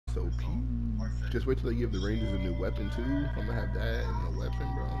OP. Just wait till they give the Rangers a new weapon too. I'm gonna have that and a weapon,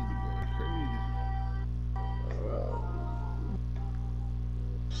 bro. I'm gonna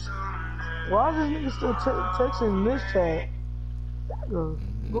be Why is this nigga still texting this chat? Go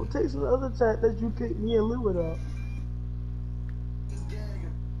text the other chat that you kicked me and Lewis out.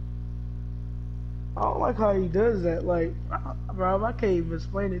 I don't like how he does that. Like, bro, I can't even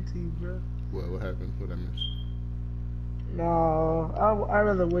explain it to you, bro. What happened? What I missed? No, I'd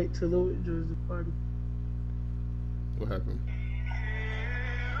rather wait till Lewis joins the party. What happened?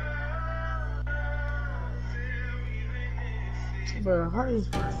 Bro, how you...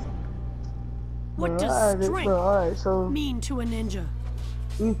 What does strength so mean to a ninja?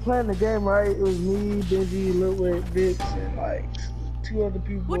 We was playing the game, right? It was me, Benji, Lil Wit, Vix, and like 2 other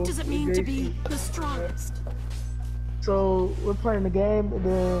people. What does it mean to be the strongest? So we're playing the game, and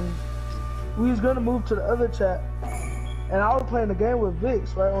then we was gonna move to the other chat, and I was playing the game with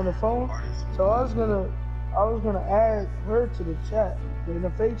Vix right on the phone. So I was gonna add her to the chat, in the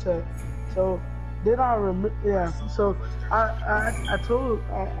fake chat. So then I remember, yeah. So I told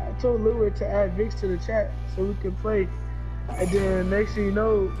Lewis to add Vix to the chat so we can play. And then next thing you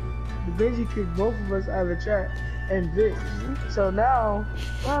know, the Benji kicked both of us out of the chat and Vix. So now,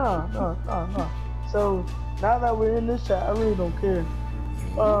 no. So now that we're in this chat, I really don't care.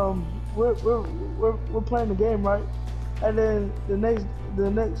 We're playing the game, right? And then the next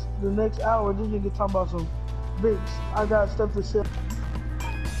hour, this nigga talking about some Vix. I got stuff to say.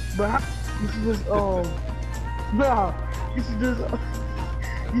 But how, you should just no,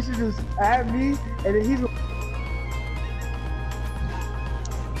 you should just add me, and then he's.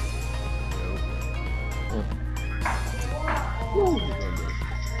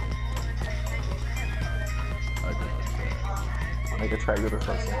 Make a try to get us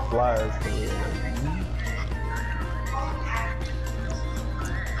some flies.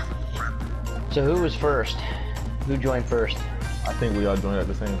 So who was first? Who joined first? I think we all joined at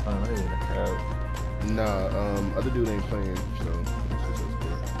the same time. Nah, other dude ain't playing, so it's just us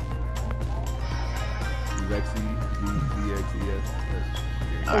four. Vexy, VXES.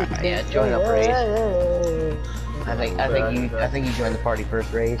 Alright, yeah, join up, Raze. I think you joined the party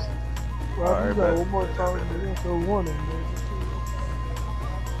first, Raze. Well, you got one more time to one in there.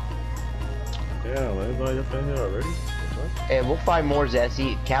 Yeah, everybody up in here already? Hey, we'll find more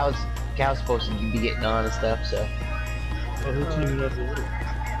Zesty. Cal's supposed to be getting on and stuff, so. Oh, who teamed up already?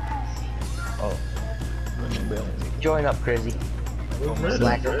 Oh. Join up, Crizzy.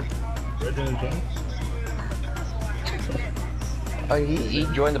 Slacker. Red and Jones? Oh, he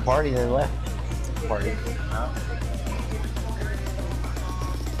joined the party and then left the party.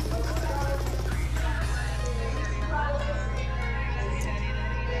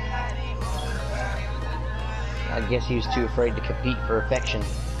 I guess he was too afraid to compete for affection.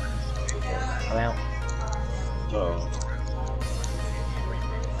 I'm out. Oh,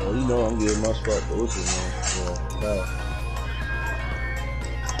 you know I'm getting my spot to what's his name? Yeah,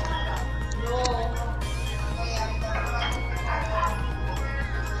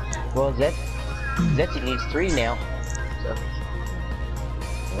 Well, Zetty needs 3 now. So.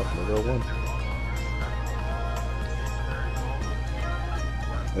 Oh, they got 1.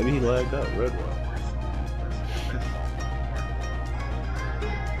 Maybe he lagged out, Red Rock.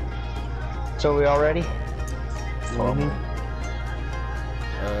 So we all ready?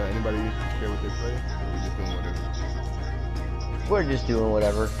 Anybody care what they play? Or we just doing whatever? We're just doing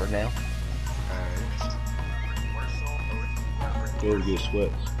whatever for now. Alright. Go to get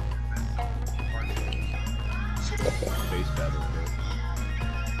sweats. Face battle,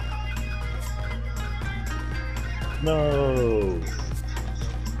 No.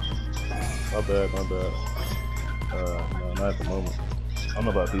 My bad. No, not at the moment. I don't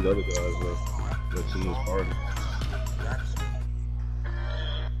know about these other guys though. That's in this party.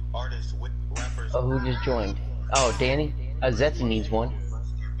 Oh, who just joined? Oh, Danny? Zetty needs 1.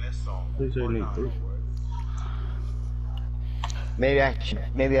 They say need 3. Maybe I should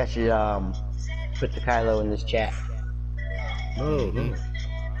put the Kylo in this chat. No.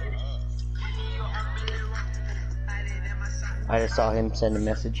 I just saw him send a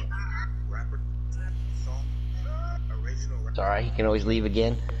message. It's alright, he can always leave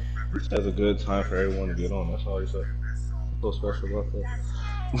again. That's a good time for everyone to get on. That's all he said. So special about that.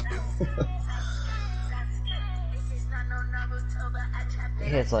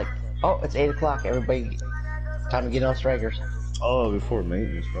 Yeah, it's like, oh, it's 8 o'clock. Everybody, time to get on strikers. Oh, before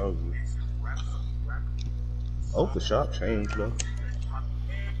maintenance, probably. Oh, the shop changed though.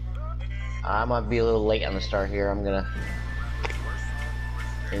 I might be a little late on the start here. I'm gonna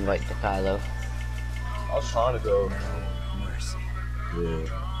invite the Kylo. I was trying to go. Yeah.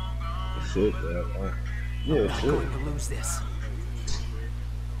 Shit, yeah, I'm shit. going to lose this.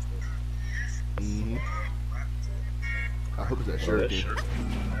 I hope it's that shirt.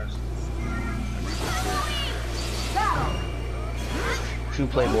 True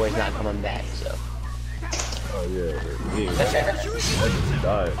Playboy's not coming back, so. Oh yeah. That just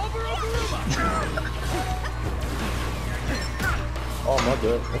died. Oh my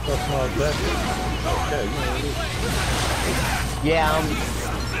god, that's not small jacket. Okay, you know what it is. Yeah, I'm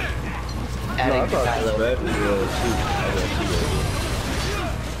adding I to thought Kylo. that was shoot. I got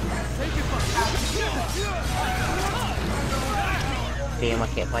Damn, I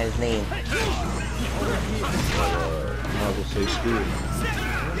can't find his name. might as well say Spirit.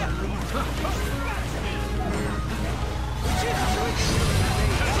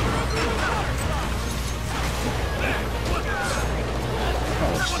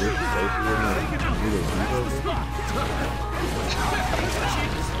 Oh shit,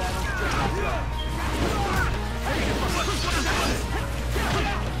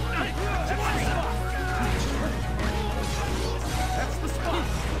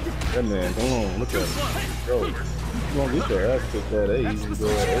 that man, come on, look at him. Yo, you gonna get your ass kicked at 8, you can go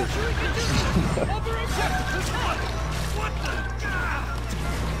at 8.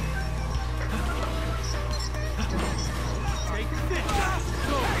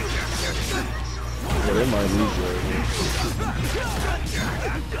 Yeah, they might lose you right here.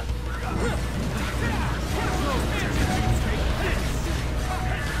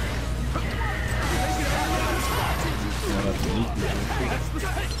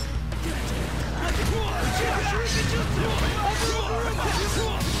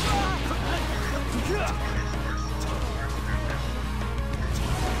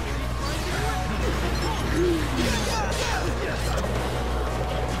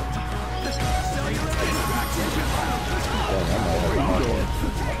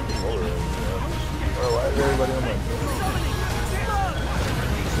 Everybody on my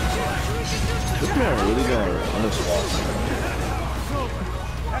this man really gonna run this walk.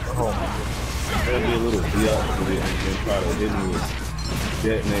 Oh, there'll be a little beat up for it and then try to hit me with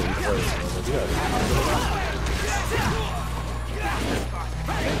detonating first.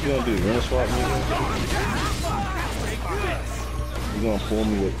 What you gonna do? Run a swap me? You gonna pull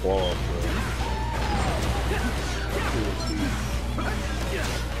me with claws, bro.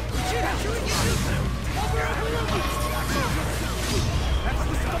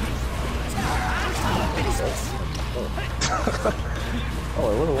 Oh,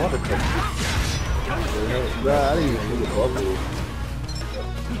 what a water cup. Nah, I didn't even see the bubble.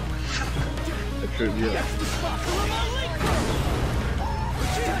 That tripped me up.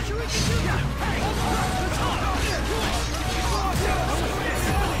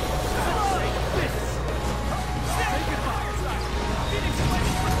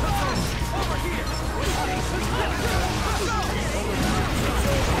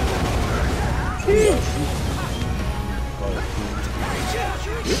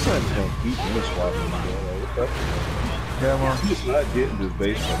 This one's gonna beat me swapping, bro. Like, what the? Yeah, man. He's not getting this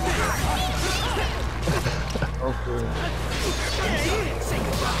base from me, bro. Okay.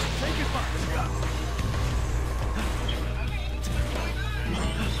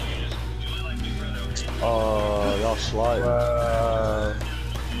 Y'all sliding.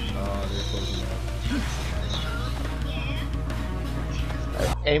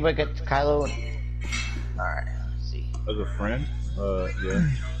 Anybody got Kylo? Alright, let's see. As a friend? Yeah.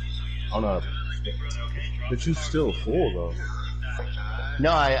 I'm not. But you still full though.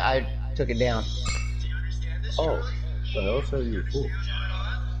 No, I took it down. Oh, the hell said you were full?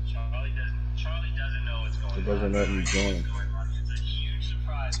 It doesn't let you join.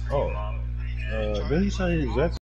 Oh, then you say he's